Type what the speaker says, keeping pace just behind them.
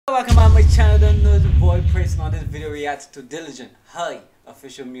Welcome on my channel. Don't know the boy Prince. Now this video reacts to Diligent High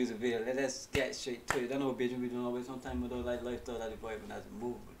official music video. Let's get straight to it. Don't know bitch, we don't always sometimes we don't like lifestyle that the boy but that's a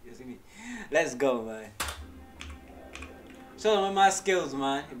move. You see me? Let's go, man. Show them my skills,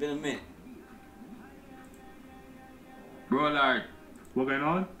 man. It's been a minute. Bro, Lord. What going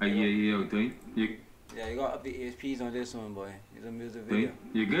on? Yeah, Yeah, you got up the ESPs on this one, boy. It's a music video.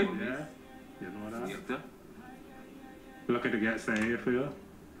 You good? Yeah. You know that? Yes, sir. Looking to get something here for you?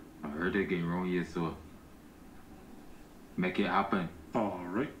 I heard they getting wrong here, so make it happen.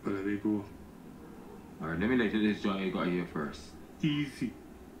 Alright, well, there we go. Alright, let me let you this joint you got here first. Easy.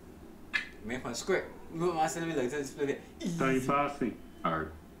 Make my script. Look, I said, let me like this. Look at easy. Time passing. Alright.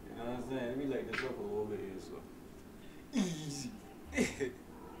 You know what I'm saying? Let me like this up a little bit here, so. Easy.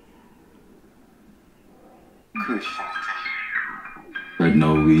 Right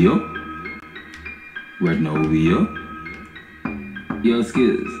now we up. Right now we up. Yo,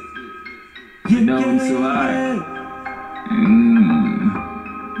 skills. You know I'm so high.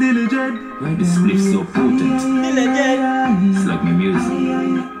 Diligent. Right, the spliff so potent. Diligent. It's like my music.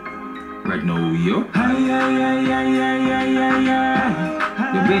 Right now we up.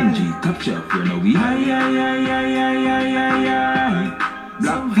 The Benji, top shelf, right now we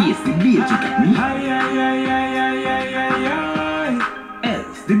Black face, the beer check me.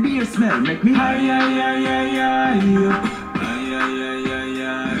 Else, the beer smell make me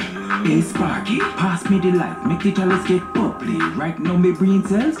Hey Sparky, pass me the light, make the chalice get bubbly. Right now my brain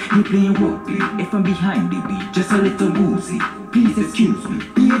cells, you playing rugby. If I'm behind the beat, just a little woozy. Please excuse me,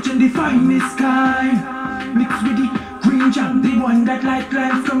 beach in the finest kind. Mixed with the green jam, the one that light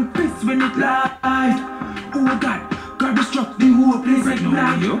lines from Chris when it light. Oh God, God struck the whole place right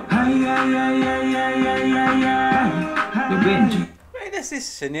now. The Benji. Right, this is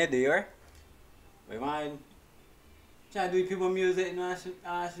Sinead there. We mind trying to do people music in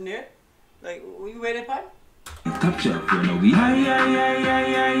Sinead? Like, what you waiting for? Top shelf, you know we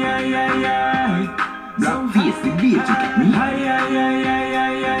Black face, the beer check me.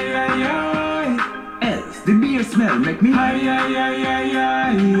 Else, the beer smell make me Right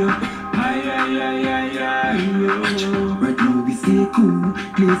now we stay cool.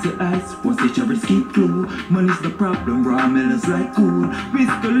 Close your eyes, once each other escape clue. Money's the problem, raw melons like cool.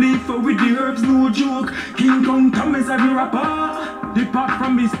 Princelife with the herbs, no joke. King Kong Thomas as a rapper. The pop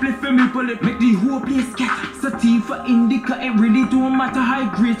from me split and me pull it, make the whole place scatter. Sativa indica, it really don't matter high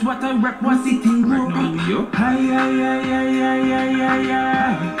grades. What I rap was sitting grow up.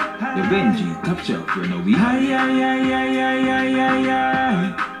 The Benji, top shelf, you know we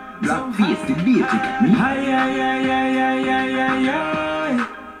Black face, the beer check me.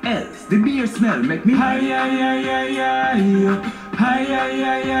 Else, the beer smell make me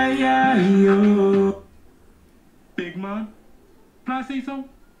Big man. Can I say so?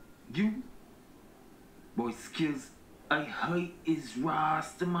 You, boy, skills, I high is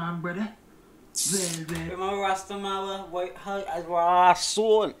Rasta man, brother. Well, my Rasta man, white high as raw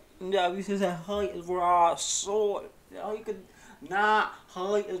soul. Yeah, we say high is raw soul. Yeah, you could, nah,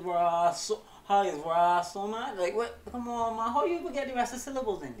 high is raw soul. High is raw soul, man. Like, what? Come on, man. How you get the rest of the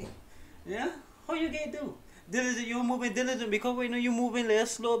syllables in there? Yeah? How you get do? Diligent, you're moving diligent because we know you're moving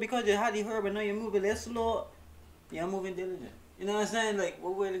less slow because you had the herb and now you're moving less slow. You're moving diligent. You know what I'm saying? Like,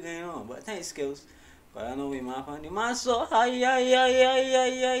 what really going on? But thanks, skills. But I know we man find the man so high, yeah.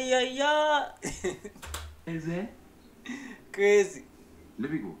 Is it? Crazy.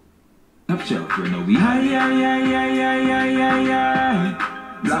 Let me go. Top shelf, you know we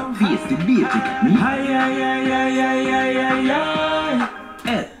Black face, the beer check me.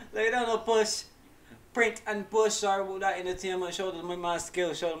 Like that no push. Print and push or about that entertainment. Show them my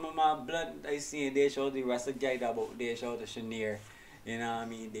skills, show them my blood I see and they show the rest of the guy about they show the Chenier. You know what I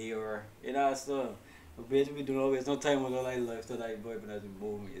mean? They are, you know, so basically we don't always no time on the like lifestyle like boy but as a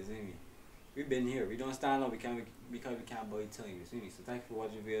movement, you see me? We've been here, we don't stand up because we can't boy telling you, see me? So thank you for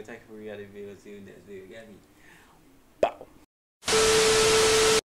watching the video, thank you for reacting to the video, see you next video, you get me?